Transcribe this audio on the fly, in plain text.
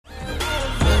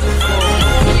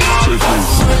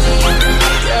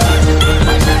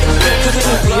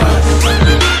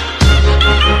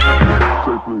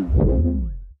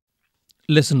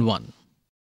Lesson 1.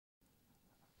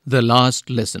 The Last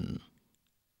Lesson.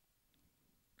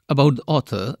 About the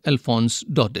author Alphonse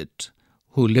Daudet,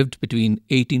 who lived between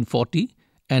 1840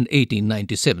 and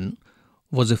 1897,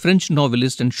 was a French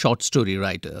novelist and short story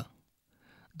writer.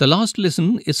 The Last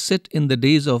Lesson is set in the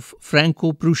days of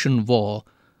Franco-Prussian War,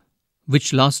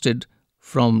 which lasted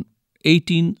from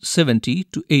 1870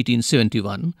 to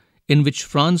 1871, in which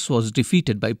France was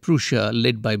defeated by Prussia,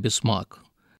 led by Bismarck.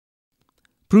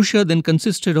 Prussia then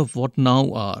consisted of what now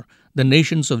are the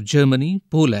nations of Germany,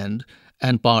 Poland,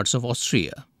 and parts of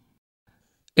Austria.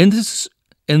 In this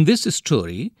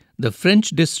story, the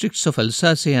French districts of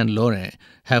Alsace and Lorraine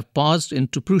have passed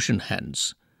into Prussian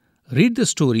hands. Read the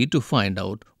story to find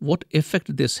out what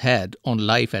effect this had on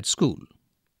life at school.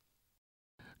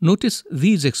 Notice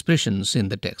these expressions in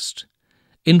the text.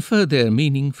 Infer their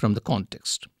meaning from the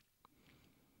context.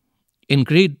 In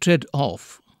great dread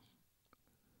of,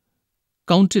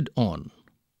 counted on,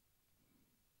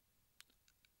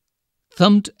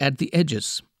 thumped at the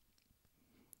edges,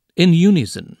 in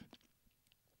unison,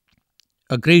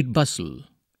 a great bustle,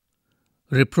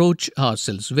 reproach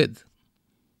ourselves with.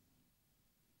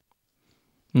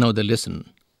 Now the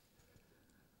lesson.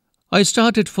 I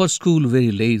started for school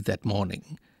very late that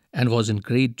morning and was in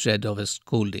great dread of a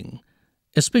scolding,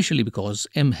 especially because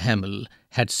M. Hamel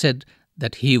had said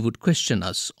that he would question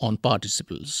us on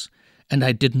participles, and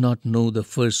I did not know the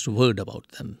first word about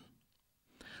them.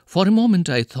 For a moment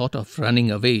I thought of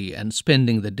running away and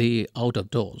spending the day out of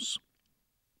doors.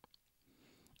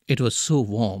 It was so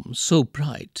warm, so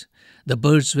bright. The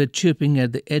birds were chirping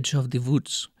at the edge of the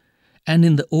woods, and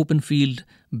in the open field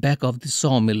back of the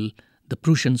sawmill the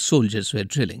Prussian soldiers were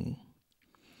drilling.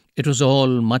 It was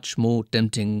all much more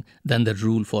tempting than the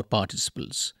rule for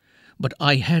participles, but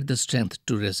I had the strength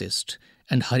to resist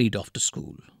and hurried off to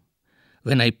school.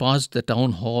 When I passed the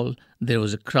town hall, there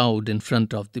was a crowd in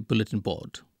front of the bulletin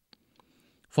board.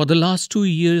 For the last 2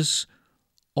 years,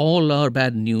 all our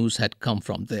bad news had come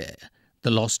from there. The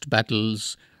lost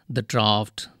battles, the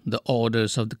draft, the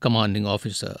orders of the commanding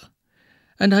officer.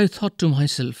 And I thought to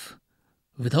myself,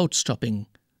 without stopping,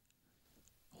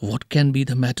 what can be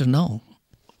the matter now?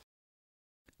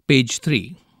 Page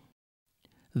 3.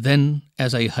 Then,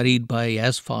 as I hurried by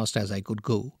as fast as I could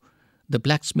go, the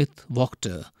blacksmith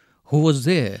Wachter, who was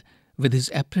there with his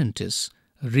apprentice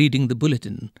reading the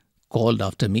bulletin, called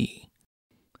after me.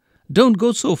 "Don't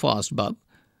go so fast, bub.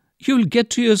 You'll get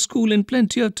to your school in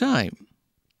plenty of time."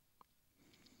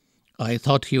 I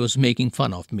thought he was making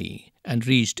fun of me and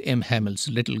reached M. Hamel's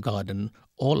little garden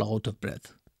all out of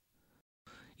breath.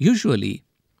 Usually,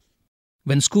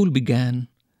 when school began,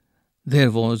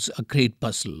 there was a great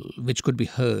bustle which could be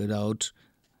heard out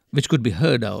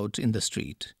in the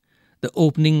street. The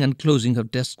opening and closing of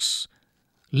desks,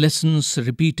 lessons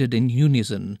repeated in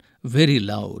unison, very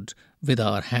loud, with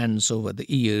our hands over the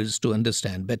ears to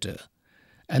understand better,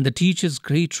 and the teacher's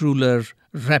great ruler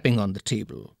rapping on the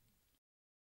table.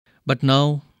 But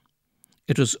now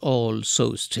it was all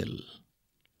so still.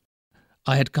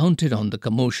 I had counted on the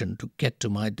commotion to get to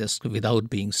my desk without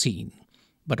being seen,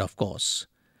 but of course,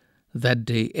 that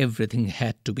day everything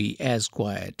had to be as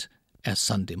quiet as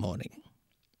Sunday morning.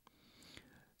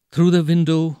 Through the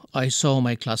window, I saw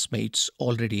my classmates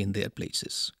already in their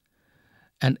places,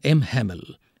 and M.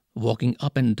 Hamel walking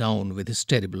up and down with his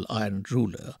terrible iron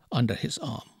ruler under his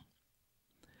arm.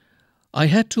 I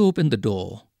had to open the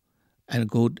door and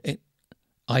go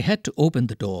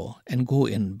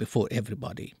in before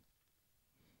everybody.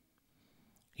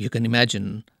 You can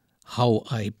imagine how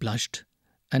I blushed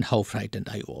and how frightened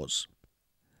I was.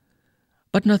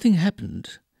 But nothing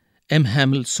happened. M.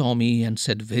 Hamel saw me and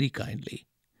said very kindly,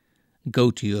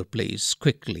 "Go to your place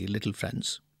quickly, little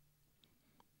friends.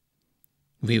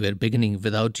 We were beginning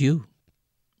without you."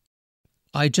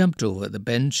 I jumped over the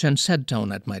bench and sat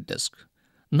down at my desk.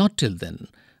 Not till then,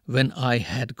 when I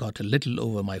had got a little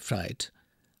over my fright,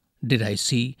 did I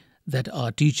see that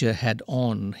our teacher had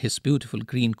on his beautiful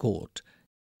green coat,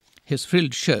 his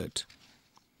frilled shirt,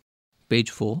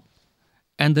 page 4,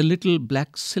 and the little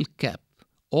black silk cap,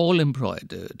 all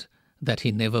embroidered, that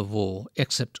he never wore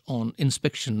except on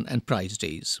inspection and prize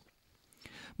days.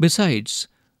 Besides,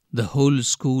 the whole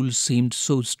school seemed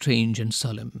so strange and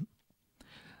solemn.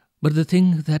 But the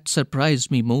thing that surprised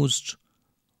me most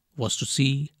was to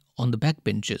see on the back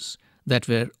benches that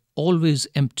were always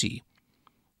empty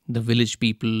the village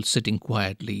people sitting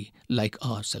quietly like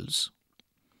ourselves.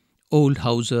 Old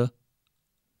Hauser,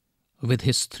 with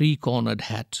his three-cornered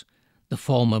hat, the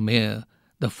former mayor,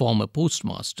 the former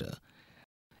postmaster,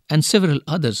 and several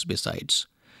others besides.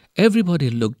 Everybody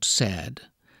looked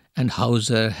sad, and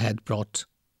Hauser had brought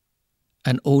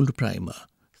an old primer,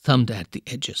 thumbed at the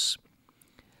edges,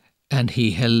 and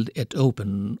he held it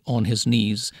open on his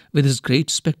knees with his great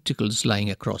spectacles lying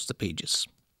across the pages.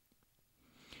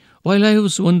 While I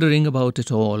was wondering about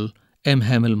it all, M.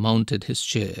 Hamel mounted his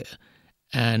chair,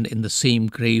 and in the same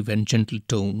grave and gentle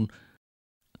tone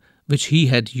which he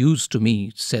had used to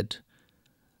me, said,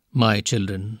 "My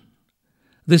children,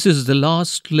 this is the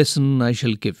last lesson I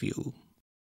shall give you.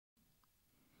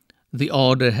 The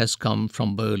order has come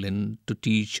from Berlin to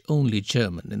teach only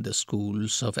German in the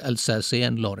schools of Alsace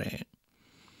and Lorraine.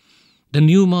 The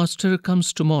new master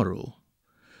comes tomorrow.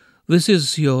 This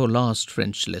is your last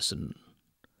French lesson.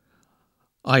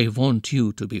 I want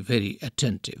you to be very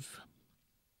attentive."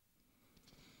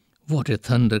 What a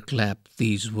thunderclap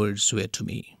these words were to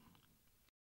me.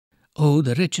 Oh,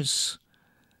 the wretches!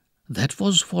 That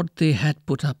was what they had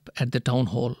put up at the town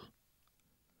hall.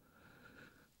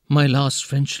 My last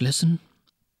French lesson?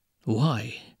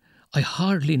 Why, I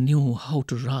hardly knew how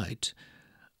to write.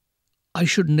 I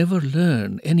should never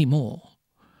learn any more.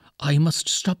 I must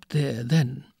stop there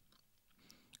then.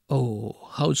 Oh,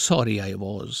 how sorry I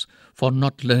was for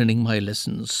not learning my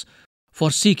lessons, for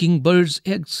seeking birds'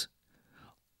 eggs,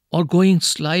 or going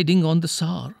sliding on the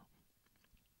Saar.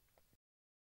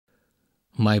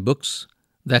 My books,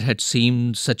 that had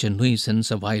seemed such a nuisance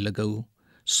a while ago,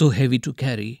 so heavy to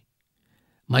carry,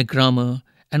 my grammar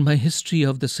and my history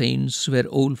of the saints were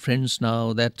old friends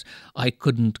now that I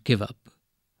couldn't give up.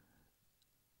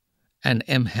 And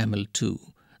M. Hamel,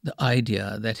 too, the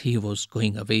idea that he was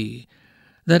going away,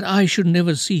 that I should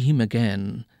never see him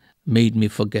again, made me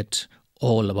forget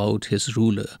all about his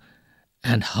ruler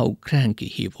and how cranky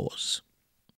he was.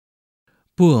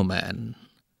 Poor man!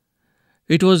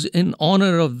 It was in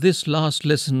honor of this last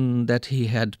lesson that he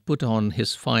had put on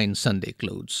his fine Sunday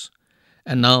clothes.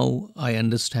 And now I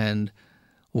understand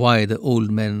why the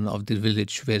old men of the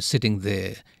village were sitting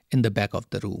there in the back of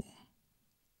the room.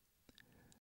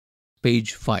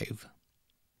 Page 5.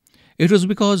 It was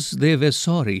because they were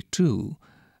sorry, too,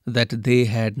 that they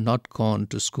had not gone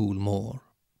to school more.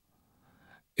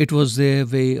 It was their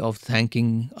way of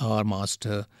thanking our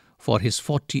master for his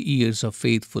 40 years of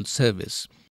faithful service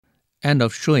and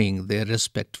of showing their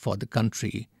respect for the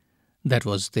country that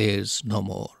was theirs no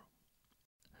more.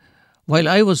 While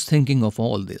I was thinking of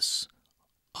all this,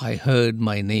 I heard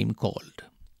my name called.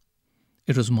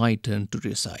 It was my turn to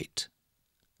recite.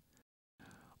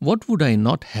 What would I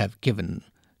not have given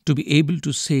to be able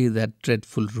to say that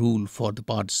dreadful rule for the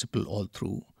participle all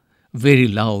through, very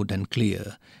loud and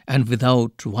clear, and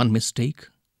without one mistake?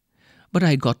 But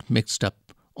I got mixed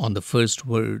up on the first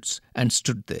words and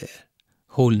stood there,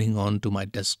 holding on to my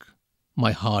desk,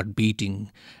 my heart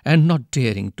beating and not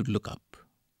daring to look up.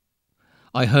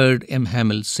 I heard M.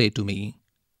 Hamel say to me,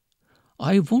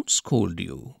 "I won't scold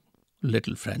you,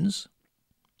 little friends.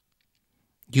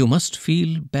 You must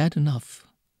feel bad enough.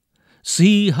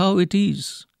 See how it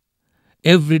is.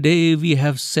 Every day we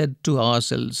have said to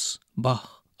ourselves, 'Bah,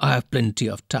 I have plenty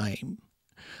of time.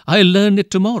 I'll learn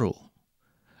it tomorrow.'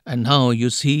 And now you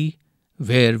see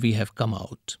where we have come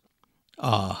out.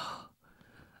 Ah,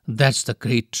 that's the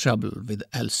great trouble with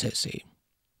Alsace.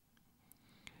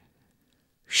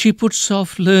 She puts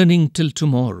off learning till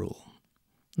tomorrow.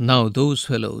 Now those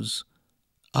fellows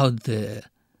out there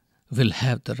will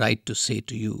have the right to say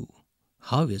to you,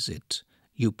 'How is it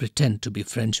you pretend to be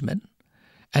Frenchmen,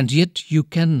 and yet you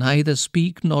can neither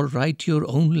speak nor write your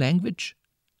own language?'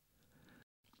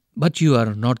 But you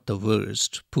are not the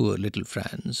worst, poor little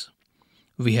Franz.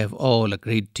 We have all a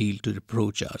great deal to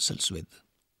reproach ourselves with.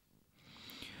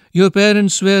 Your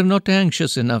parents were not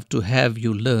anxious enough to have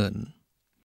you learn.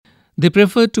 They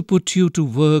preferred to put you to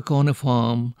work on a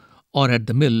farm or at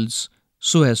the mills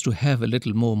so as to have a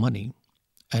little more money.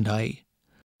 And I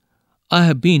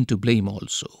have been to blame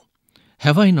also.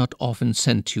 Have I not often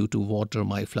sent you to water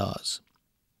my flowers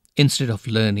instead of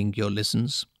learning your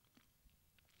lessons?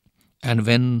 And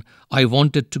when I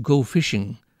wanted to go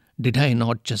fishing, did I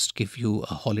not just give you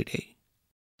a holiday?"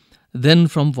 Then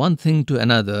from one thing to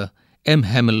another, M.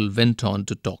 Hamel went on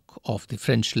to talk of the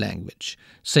French language,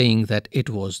 saying that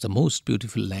it was the most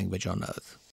beautiful language on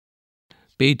earth.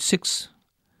 Page 6.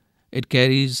 It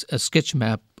carries a sketch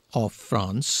map of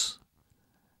France,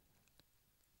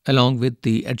 along with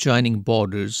the adjoining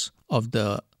borders of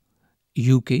the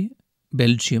UK,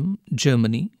 Belgium,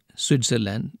 Germany,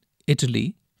 Switzerland,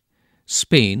 Italy,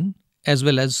 Spain, as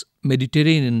well as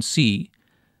Mediterranean Sea,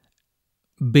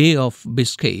 Bay of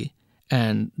Biscay,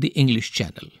 and the English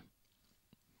Channel.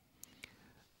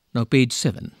 Now page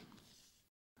 7.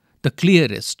 The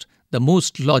clearest, the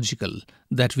most logical,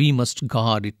 that we must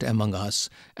guard it among us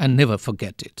and never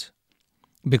forget it.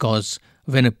 Because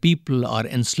when a people are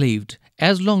enslaved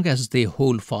As long as they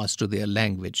hold fast to their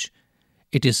language,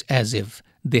 it is as if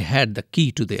they had the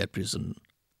key to their prison.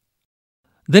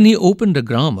 Then he opened a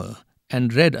grammar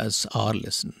and read us our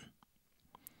lesson.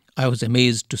 I was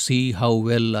amazed to see how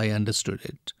well I understood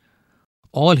it.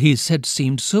 All he said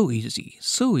seemed so easy,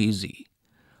 so easy.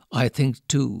 I think,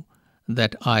 too,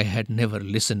 that I had never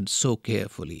listened so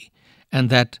carefully, and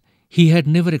that he had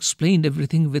never explained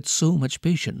everything with so much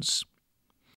patience.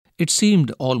 It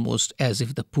seemed almost as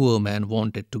if the poor man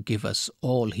wanted to give us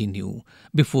all he knew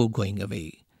before going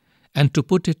away, and to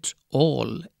put it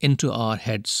all into our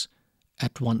heads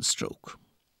at one stroke.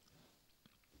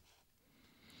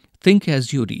 Think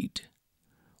as you read.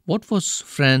 What was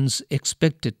Franz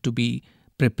expected to be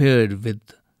prepared with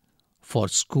for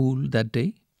school that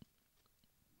day?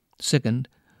 Second,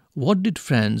 what did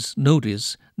Franz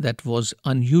notice that was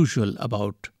unusual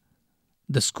about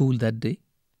the school that day?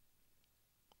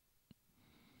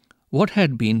 What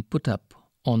had been put up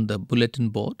on the bulletin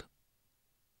board?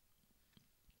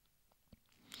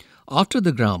 After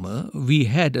the grammar, we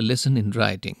had a lesson in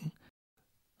writing.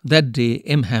 That day,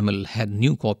 M. Hamel had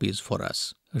new copies for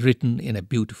us, written in a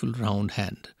beautiful round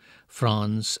hand.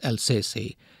 France,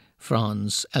 Alsace,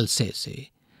 France,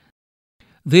 Alsace.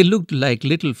 They looked like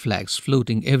little flags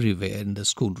floating everywhere in the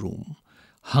schoolroom,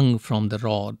 hung from the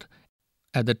rod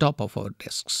at the top of our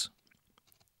desks.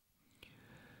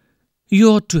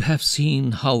 You ought to have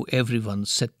seen how everyone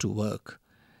set to work,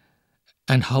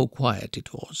 and how quiet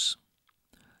it was.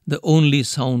 The only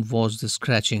sound was the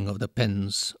scratching of the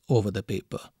pens over the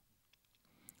paper.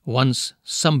 Once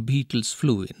some beetles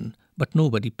flew in, but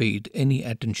nobody paid any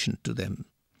attention to them.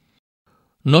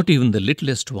 Not even the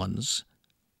littlest ones,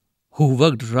 who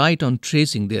worked right on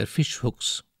tracing their fish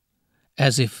hooks,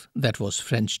 as if that was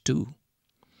French too.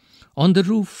 On the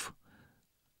roof,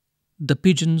 the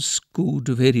pigeons cooed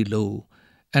very low,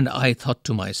 and I thought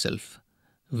to myself,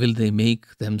 will they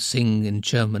make them sing in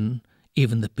German,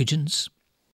 even the pigeons?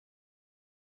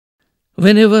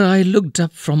 Whenever I looked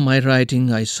up from my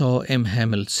writing, I saw M.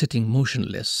 Hamel sitting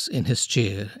motionless in his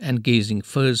chair and gazing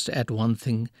first at one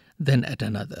thing, then at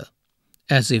another,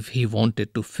 as if he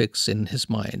wanted to fix in his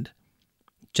mind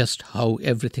just how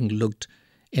everything looked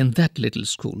in that little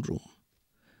schoolroom.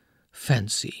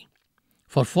 Fancy!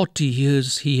 For 40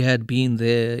 years he had been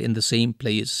there in the same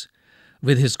place,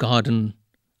 with his garden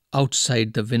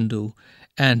outside the window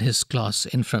and his class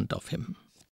in front of him.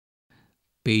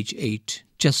 Page 8,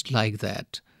 just like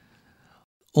that.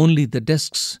 Only the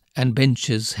desks and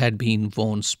benches had been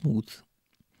worn smooth.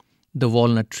 The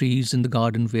walnut trees in the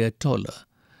garden were taller,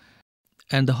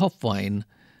 and the hop-vine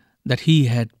that he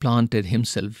had planted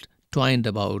himself twined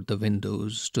about the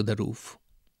windows to the roof.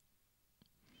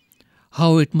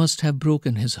 How it must have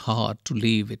broken his heart to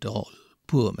leave it all,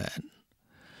 poor man.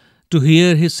 To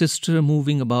hear his sister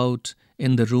moving about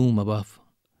in the room above,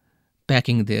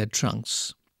 packing their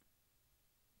trunks,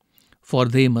 for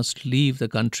they must leave the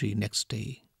country next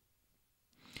day.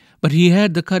 But he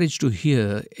had the courage to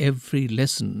hear every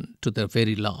lesson to the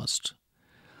very last.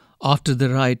 After the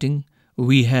writing,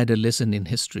 we had a lesson in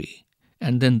history,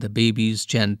 and then the babies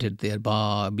chanted their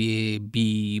ba, be,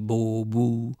 bi, bo,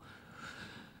 boo.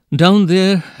 Down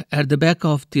there at the back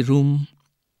of the room,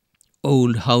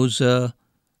 old Hauser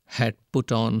had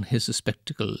put on his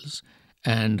spectacles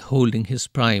and, holding his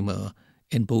primer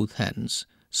in both hands,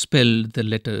 spelled the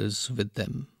letters with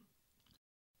them.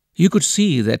 You could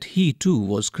see that he too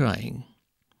was crying.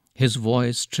 His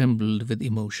voice trembled with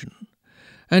emotion,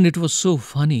 and it was so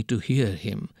funny to hear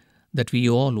him that we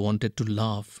all wanted to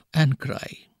laugh and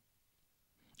cry.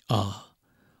 Ah,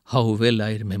 how well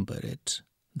I remember it,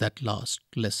 that last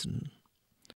lesson.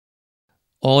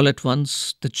 All at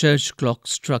once the church clock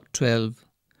struck 12,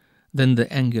 then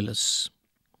the Angelus.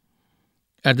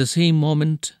 At the same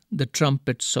moment, the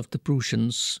trumpets of the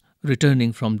Prussians,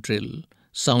 returning from drill,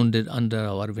 sounded under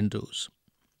our windows.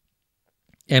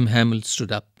 M. Hamel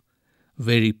stood up,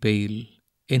 very pale,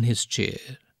 in his chair.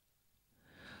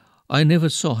 I never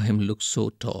saw him look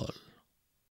so tall.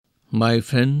 "My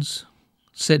friends,"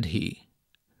 said he,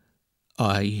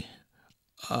 I...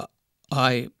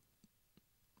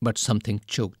 But something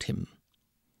choked him.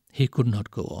 He could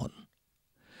not go on.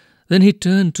 Then he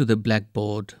turned to the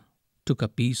blackboard, took a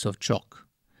piece of chalk,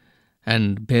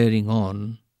 and bearing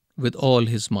on with all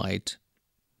his might,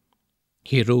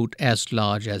 he wrote as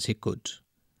large as he could,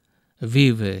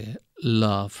 "Vive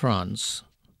la France."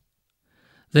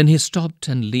 Then he stopped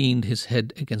and leaned his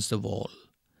head against the wall,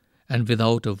 and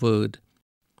without a word,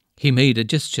 he made a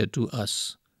gesture to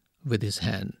us with his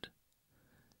hand.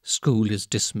 "School is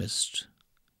dismissed.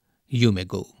 You may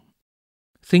go."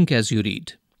 Think as you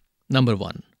read. Number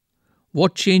 1.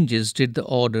 What changes did the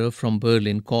order from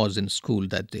Berlin cause in school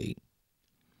that day?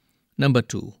 Number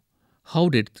 2. How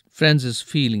did Franz's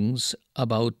feelings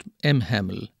about M.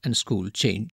 Hamel and school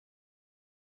change?